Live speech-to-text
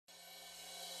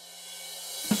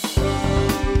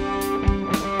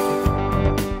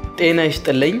ጤና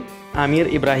ይስጥልኝ አሚር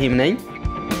ኢብራሂም ነኝ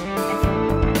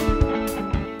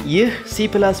ይህ C++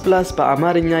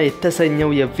 በአማርኛ የተሰኘው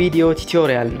የቪዲዮ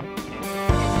ቲቶሪያል ነው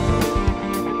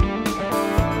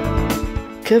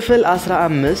ክፍል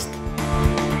 15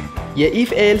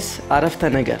 የኢፍ ኤልስ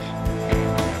አረፍተነገር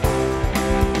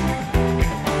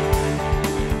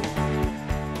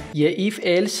የኢፍ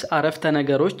ኤልስ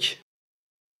አረፍተነገሮች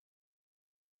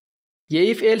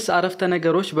የኢፍ ኤልስ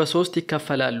አረፍተነገሮች በሶስት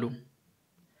ይከፈላሉ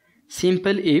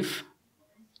simple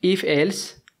if else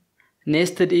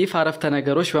nested if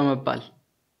አረፍተነገሮች በመባል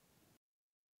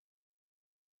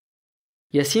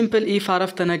የሲምፕል if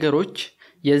አረፍተነገሮች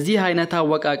የዚህ አይነት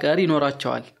አወቃቀር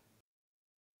ይኖራቸዋል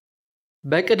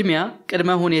በቅድሚያ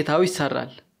ቅድመ ሁኔታው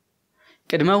ይሰራል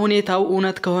ቅድመ ሁኔታው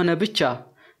እውነት ከሆነ ብቻ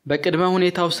በቅድመ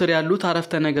ሁኔታው ስር ያሉት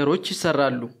አረፍተነገሮች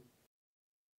ይሰራሉ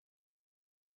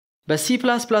በC++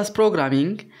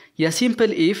 ፕሮግራሚንግ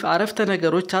የሲምፕል if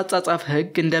አረፍተነገሮች አጻጻፍ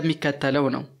ህግ እንደሚከተለው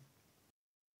ነው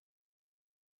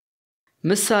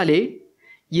ምሳሌ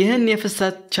ይህን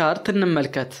የፍሰት ቻርት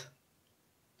እንመልከት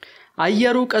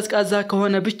አየሩ ቀዝቃዛ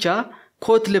ከሆነ ብቻ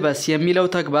ኮት ልበስ የሚለው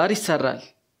ተግባር ይሰራል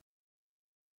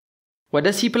ወደ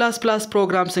C++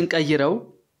 ፕሮግራም ስንቀይረው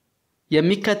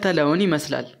የሚከተለውን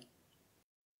ይመስላል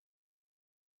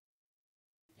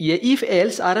የኢፍ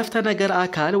ኤልስ አረፍተነገር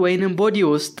አካል ወይንም ቦዲ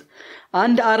ውስጥ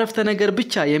አንድ አረፍተነገር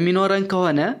ብቻ የሚኖረን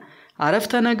ከሆነ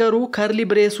አረፍተነገሩ ከርሊ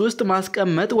ብሬስ ውስጥ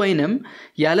ማስቀመጥ ወይንም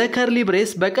ያለ ከርሊ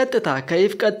ብሬስ በቀጥታ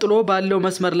ከኢፍ ቀጥሎ ባለው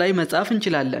መስመር ላይ መጻፍ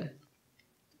እንችላለን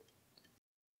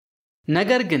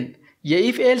ነገር ግን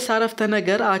የኢፍ ኤልስ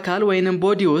አረፍተነገር አካል ወይንም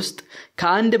ቦዲ ውስጥ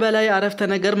ከአንድ በላይ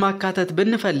አረፍተነገር ማካተት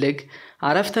ብንፈልግ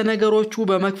አረፍተነገሮቹ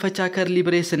በመክፈቻ ከርሊ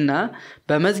ብሬስ እና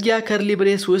በመዝጊያ ከርሊ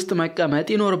ብሬስ ውስጥ መቀመጥ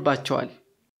ይኖርባቸዋል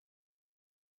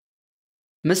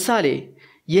ምሳሌ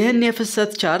ይህን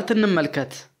የፍሰት ቻርት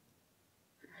እንመልከት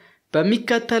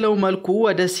በሚከተለው መልኩ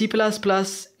ወደ C++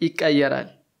 ይቀየራል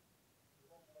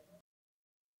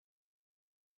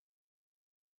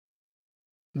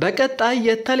በቀጣይ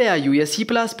የተለያዩ የC++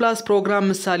 ፕሮግራም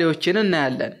ምሳሌዎችን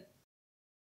እናያለን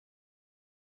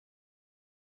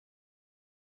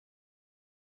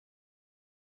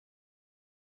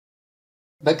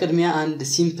በቅድሚያ አንድ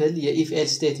ሲምፕል የኢፍ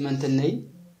ኤልስ ስቴትመንት እንይ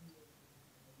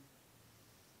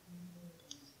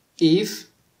if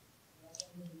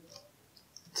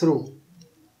true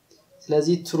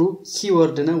ስለዚህ true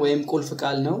keyword ነው ወይም ቁልፍ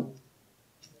ቃል ነው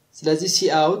ስለዚህ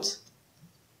cout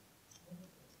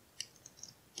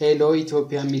hello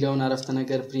ኢትዮጵያ የሚለውን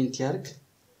አረፍተነገር ፕሪንት ያርግ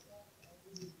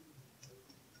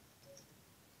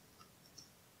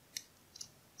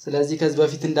ስለዚህ ከዚህ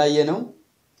በፊት እንዳየነው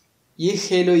ይህ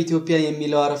hello ኢትዮጵያ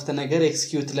የሚለው አረፍተነገር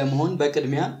ኤክስኪዩት ለመሆን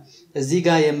በቅድሚያ እዚህ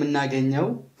ጋር የምናገኘው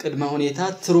ቅድመ ሁኔታ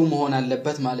true መሆን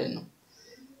አለበት ማለት ነው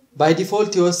ባይ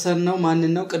ዲፎልት የወሰነው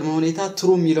ማንን ነው ቅድመ ሁኔታ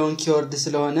true የሚለውን ኪወርድ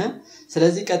ስለሆነ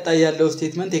ስለዚህ ቀጣይ ያለው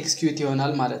ስቴትመንት ኤክስኪዩት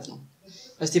ይሆናል ማለት ነው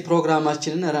እስቲ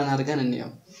ፕሮግራማችንን ራን አድርገን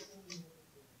እንየው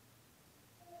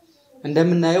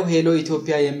እንደምናየው hello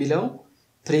ኢትዮጵያ የሚለው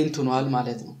ፕሪንት ሆኗል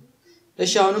ማለት ነው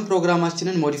እሺ አሁንም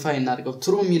ፕሮግራማችንን ሞዲፋይ እናድርገው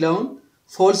true የሚለውን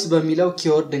false በሚለው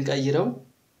ኪወርድ እንቀይረው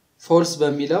false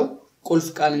በሚለው ቁልፍ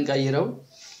ቃል እንቀይረው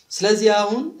ስለዚህ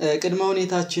አሁን ቅድመ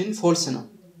ሁኔታችን false ነው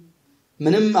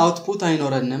ምንም አውትፑት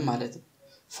አይኖርንም ማለት ነው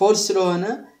false ስለሆነ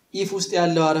if ውስጥ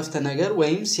ያለው አረፍተነገር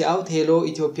ወይም cout hello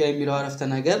ኢትዮጵያ የሚለው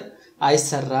አረፍተነገር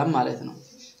አይሰራም ማለት ነው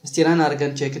እስቲ ራን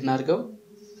አድርገን ቼክ እናድርገው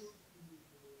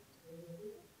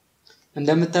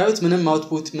እንደምታዩት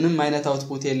ምንም አይነት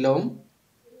አውትፑት የለውም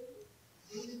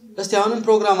እስቲ አሁንም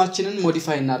ፕሮግራማችንን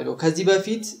ሞዲፋይ እናድርገው ከዚህ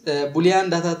በፊት ቡሊያን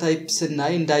ዳታ ታይፕ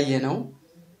ስናይ እንዳየነው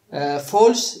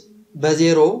false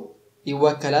በዜሮ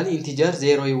ይወከላል ኢንቲጀር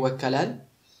 0 ይወከላል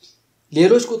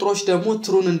ሌሎች ቁጥሮች ደግሞ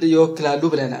ትሩን ይወክላሉ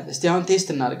ብለናል እስቲ አሁን ቴስት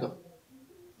እናድርገው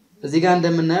እዚህ ጋር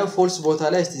እንደምናየው false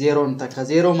ቦታ ላይ 0 እንተካ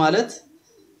 0 ማለት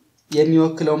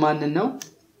የሚወክለው ማንን ነው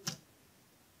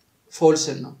false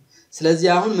ነው ስለዚህ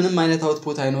አሁን ምንም አይነት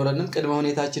አውትፑት አይኖርንም ቅድመ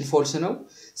ሁኔታችን false ነው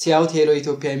cout hello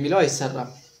ኢትዮጵያ የሚለው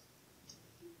አይሰራም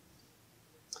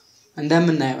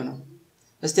እንደምናየው ነው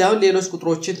እስቲ አሁን ሌሎች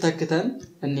ቁጥሮችን ተክተን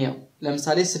እንየው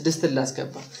ለምሳሌ 6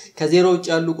 ላስገባ ከ0 ውጭ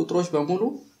ያሉ ቁጥሮች በሙሉ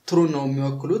ትሩ ነው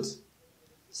የሚወክሉት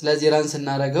ስለዚህ ራን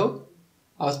ስናደርገው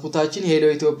አውትፑታችን hello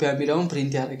ኢትዮጵያ የሚለውን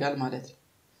ፕሪንት ያደርጋል ማለት ነው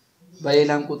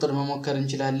በሌላም ቁጥር መሞከር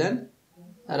እንችላለን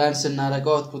ራን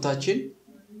ስናደርገው አውትፑታችን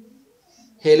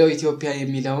hello ኢትዮጵያ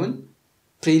የሚለውን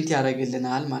ፕሪንት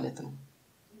ያደርግልናል ማለት ነው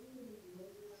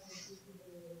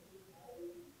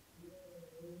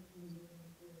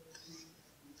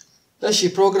እሺ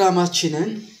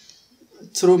ፕሮግራማችንን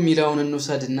true የሚለውን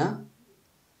እንውሰድና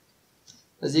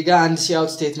እዚህ ጋር አንድ cout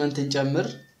ስቴትመንት እንጨምር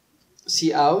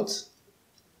cout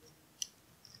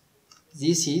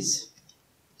this is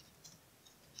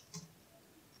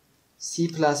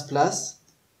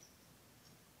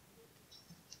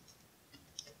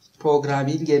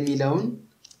ፕሮግራሚንግ የሚለውን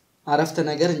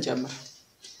አረፍተነገር እንጨምር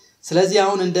ስለዚህ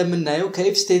አሁን እንደምናየው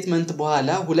ከኢፍ ስቴትመንት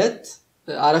በኋላ ሁለት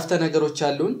አረፍተነገሮች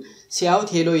አሉን ሲአውት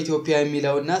ሄሎ ኢትዮጵያ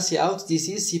የሚለውና ሲአውት this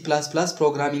is C++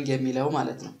 ፕሮግራሚንግ የሚለው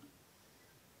ማለት ነው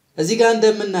እዚህ ጋር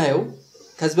እንደምናየው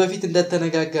ከዚህ በፊት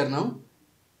እንደተነጋገርነው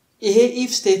ይሄ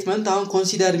ኢፍ ስቴትመንት አሁን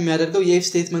ኮንሲደር የሚያደርገው የኢፍ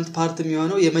ስቴትመንት ፓርት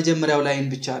የሚሆነው የመጀመሪያው ላይን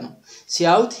ብቻ ነው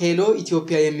ሲአውት ሄሎ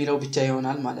ኢትዮጵያ የሚለው ብቻ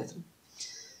ይሆናል ማለት ነው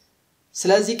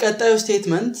ስለዚህ ቀጣዩ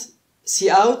ስቴትመንት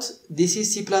ሲአውት this is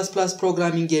C++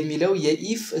 ፕሮግራሚንግ የሚለው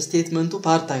የኢፍ ስቴትመንቱ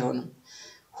ፓርት አይሆንም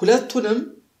ሁለቱንም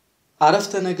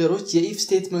አረፍተነገሮች የኢፍ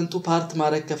ስቴትመንቱ ፓርት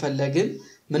ማድረግ ከፈለግን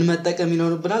ምን መጠቀም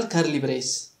ይኖርብናል ከርሊ ብሬስ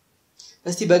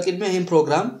እስቲ በቅድሚያ ይሄን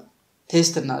ፕሮግራም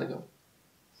ቴስት እናድርገው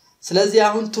ስለዚህ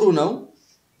አሁን ትሩ ነው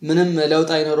ምንም ለውጥ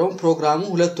አይኖርም ፕሮግራሙ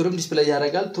ሁለቱንም ዲስፕሌይ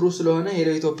ያደርጋል ትሩ ስለሆነ ሄሎ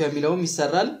ኢትዮጵያ የሚለውም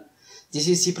ይሰራል this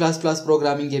is C++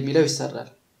 ፕሮግራሚንግ የሚለው ይሰራል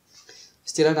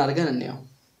እስቲ ረን አድርገን እንየው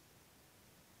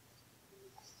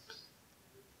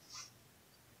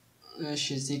እሺ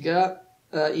እዚህ ጋር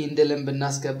ኢንደልን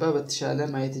ብናስገባ በተሻለ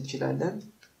ማየት እንችላለን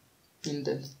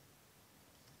ኢንደል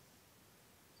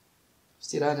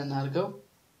እስቲ ረን እናድርገው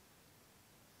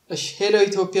እሺ ሄሎ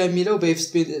ኢትዮጵያ የሚለው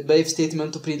በኢፍ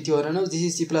ስቴትመንቱ ፕሪንት የሆነ ነው this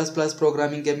is C++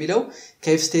 ፕሮግራሚንግ የሚለው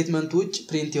ከኢፍ ስቴትመንቱ ውጭ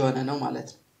ፕሪንት የሆነ ነው ማለት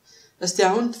ነው እስቲ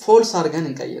አሁን ፎልስ አድርገን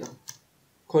እንቀይረው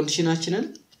ኮንዲሽናችንን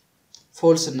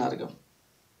ፎልስ እናድርገው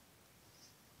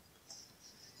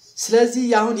ስለዚህ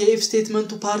አሁን የኢፍ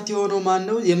ስቴትመንቱ ፓርት የሆነው ማን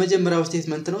ነው የመጀመሪያው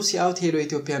ስቴትመንት ነው ሲአውት ሄሎ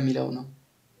ኢትዮጵያ የሚለው ነው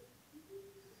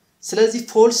ስለዚህ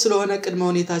ፎልስ ስለሆነ ቅድመ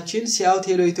ሁኔታችን ሲአውት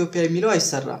ሄሎ ኢትዮጵያ የሚለው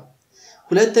አይሰራም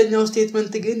ሁለተኛው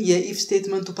ስቴትመንት ግን የኢፍ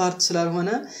ስቴትመንቱ ፓርት ስላልሆነ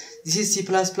this is C++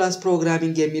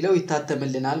 ፕሮግራሚንግ የሚለው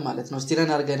ይታተምልናል ማለት ነው እስቲ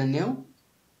ረን አድርገን እንየው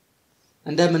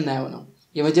እንደምናየው ነው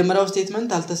የመጀመሪያው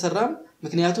ስቴትመንት አልተሰራም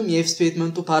ምክንያቱም የኢፍ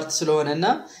ስቴትመንቱ ፓርት ስለሆነና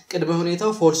ቅድመ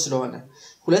ሁኔታው ፎልስ ስለሆነ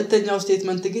ሁለተኛው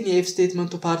ስቴትመንት ግን የኢፍ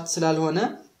ስቴትመንቱ ፓርት ስላልሆነ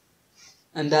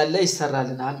እንዳለ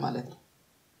ይሰራልናል ማለት ነው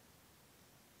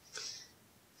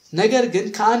ነገር ግን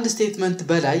ከአንድ ስቴትመንት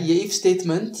በላይ የኢፍ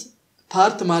ስቴትመንት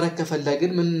ፓርት ማድረግ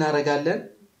ከፈለግን ምን እናደርጋለን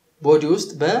ቦዲ ውስጥ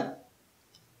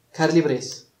በከርሊ ብሬስ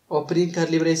ኦፕኒንግ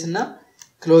ከርሊ ብሬስ እና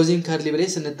ክሎዚንግ ከርሊ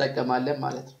ብሬስ እንጠቀማለን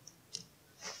ማለት ነው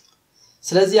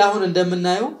ስለዚህ አሁን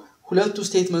እንደምናየው ሁለቱ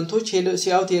ስቴትመንቶች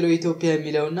ሲአውት ሄሎ ኢትዮጵያ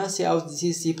የሚለውና ሲአውት this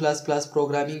is C++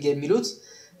 ፕሮግራሚንግ የሚሉት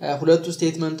ሁለቱ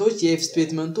ስቴትመንቶች የኢፍ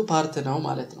ስቴትመንቱ ፓርት ነው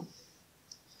ማለት ነው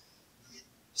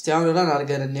እስቲ አሁን ረን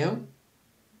አድርገን እንየው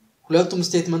ሁለቱም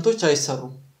ስቴትመንቶች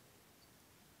አይሰሩም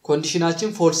ኮንዲሽናችን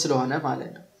ፎልስ ስለሆነ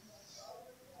ማለት ነው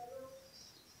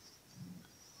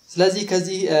ስለዚህ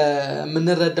ከዚህ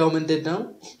የምንረዳው ምንድነው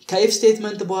ከኢፍ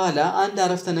ስቴትመንት በኋላ አንድ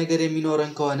አረፍተ ነገር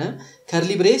የሚኖረን ከሆነ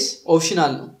ከርሊ ብሬስ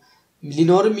ኦፕሽናል ነው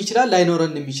ሊኖርም ይችላል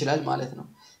ላይኖርንም ይችላል ማለት ነው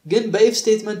ግን በኢፍ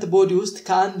ስቴትመንት ቦዲ ውስጥ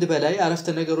ከአንድ በላይ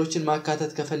አረፍተ ነገሮችን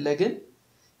ማካተት ከፈለግን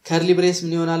ከርሊ ብሬስ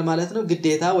ምን ይሆናል ማለት ነው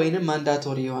ግዴታ ወይንም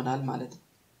ማንዳቶሪ ይሆናል ማለት ነው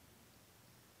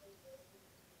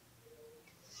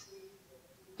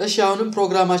እሺ አሁንም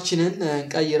ፕሮግራማችንን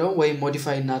እንቀይረው ወይ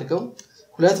ሞዲፋይ እናድርገው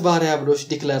ሁለት ቫሪያብሎች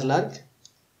ዲክሌር ላድርግ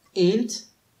int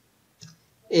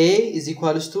a is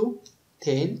equals to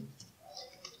 10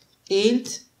 int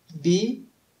b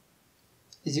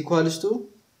is equals to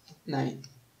 9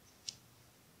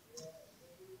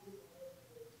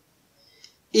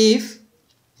 if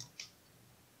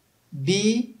b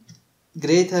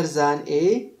greater than a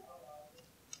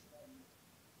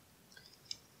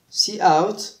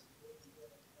cout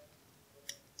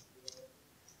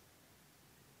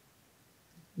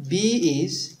b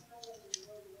is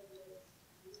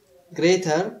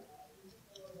greater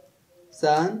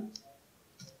than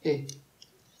a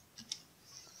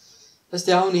እስቲ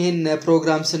አሁን ይሄን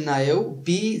ፕሮግራም ስናየው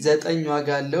b 9 ዋጋ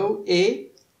አለው a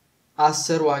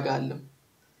 10 ዋጋ አለው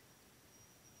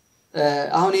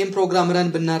አሁን ይሄን ፕሮግራም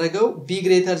ረን ብናረጋው b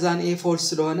greater than a false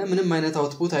ስለሆነ ምንም አይነት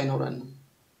አውትፑት አይኖርንም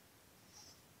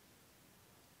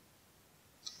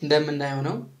እንደምናየው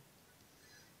ነው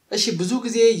እሺ ብዙ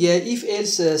ጊዜ የኢፍ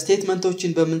ኤልስ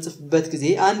ስቴትመንቶችን በመንጽፍበት ጊዜ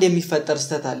አንድ የሚፈጠር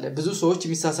ስህተት አለ ብዙ ሰዎች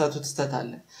የሚሳሳቱት ስህተት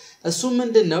አለ እሱ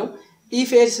ምንድነው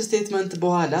ኢፍ ኤልስ ስቴትመንት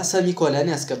በኋላ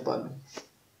ሰሚኮለን ያስገባሉ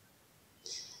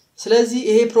ስለዚህ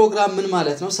ይሄ ፕሮግራም ምን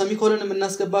ማለት ነው ሰሚኮለን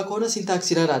የምናስገባ ከሆነ ሲንታክስ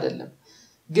ኢረር አይደለም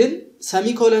ግን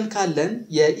ሰሚኮለን ካለን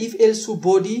የኢፍ ኤልሱ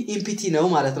ቦዲ ኢምፒቲ ነው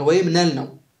ማለት ነው ወይም ነል ነው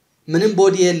ምንም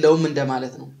ቦዲ የለውም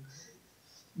እንደማለት ነው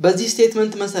በዚህ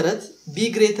ስቴትመንት መሰረት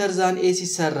b greater than a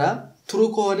ሲሰራ true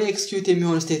ከሆነ ኤክስኪዩት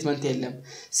የሚሆን ስቴትመንት የለም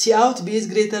cout b is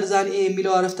greater than a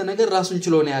የሚለው አረፍተ ነገር ራሱን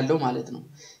ችሎ ነው ያለው ማለት ነው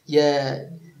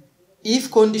if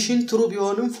condition true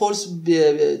ቢሆንም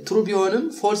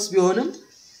false ቢሆንም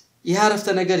ይሄ አረፍተ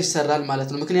ነገር ይሰራል ማለት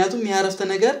ነው ምክንያቱም ይሄ አረፍተ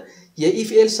ነገር የኢፍ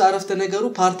ኤልስ አረፍተ ነገሩ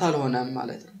ፓርት አልሆነም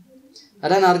ማለት ነው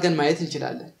ረን አድርገን ማየት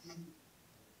እንችላለን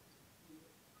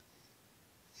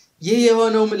ይህ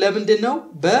የሆነው ለምንድነው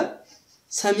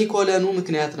በሰሚኮለኑ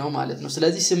ምክንያት ነው ማለት ነው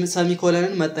ስለዚህ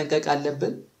ሰሚኮለንን መጠንቀቅ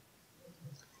አለብን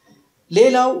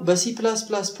ሌላው በሲ++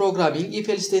 ፕሮግራሚንግ ኢፍ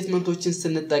ኤልስ ስቴትመንቶችን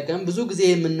ስንጠቀም ብዙ ጊዜ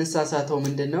የምንሳሳተው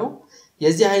ምንድነው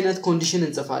የዚህ አይነት ኮንዲሽን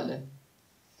እንጽፋለን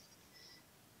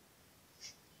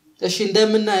እሺ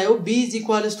እንደምናየው b =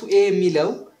 a የሚለው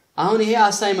አሁን ይሄ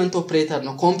አሳይንመንት ኦፕሬተር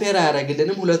ነው ኮምፔር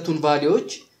ያደርግልንም ሁለቱን ቫልዩዎች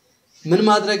ምን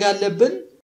ማድረግ አለብን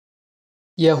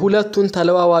የሁለቱን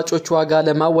ተለዋዋጮች ዋጋ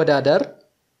ለማወዳደር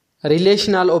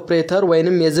ሪሌሽናል ኦፕሬተር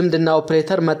ወይንም የዝምድና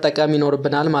ኦፕሬተር መጠቀም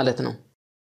ይኖርብናል ማለት ነው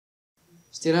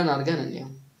ስቲራን አርገን እንየው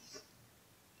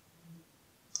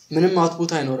ምንም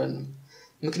አውትፑት አይኖርንም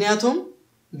ምክንያቱም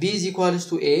b =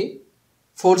 a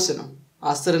ፎልስ ነው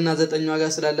 10 እና 9 ዋጋ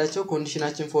ስላላቸው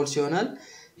ኮንዲሽናችን ፎልስ ይሆናል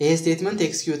ይሄ ስቴትመንት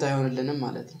ኤክስኪዩት አይሆንልንም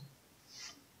ማለት ነው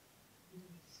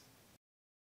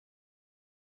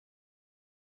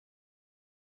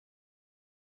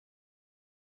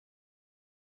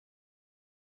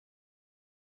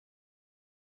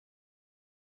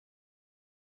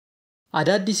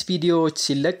አዳዲስ ቪዲዮዎች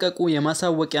ሲለቀቁ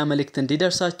የማሳወቂያ መልእክት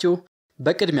እንዲደርሳችሁ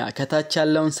በቅድሚያ ከታች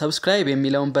ያለውን ሰብስክራይብ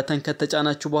የሚለውን በተን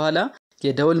ከተጫናችሁ በኋላ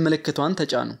የደውል ምልክቷን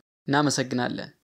ተጫኑ እናመሰግናለን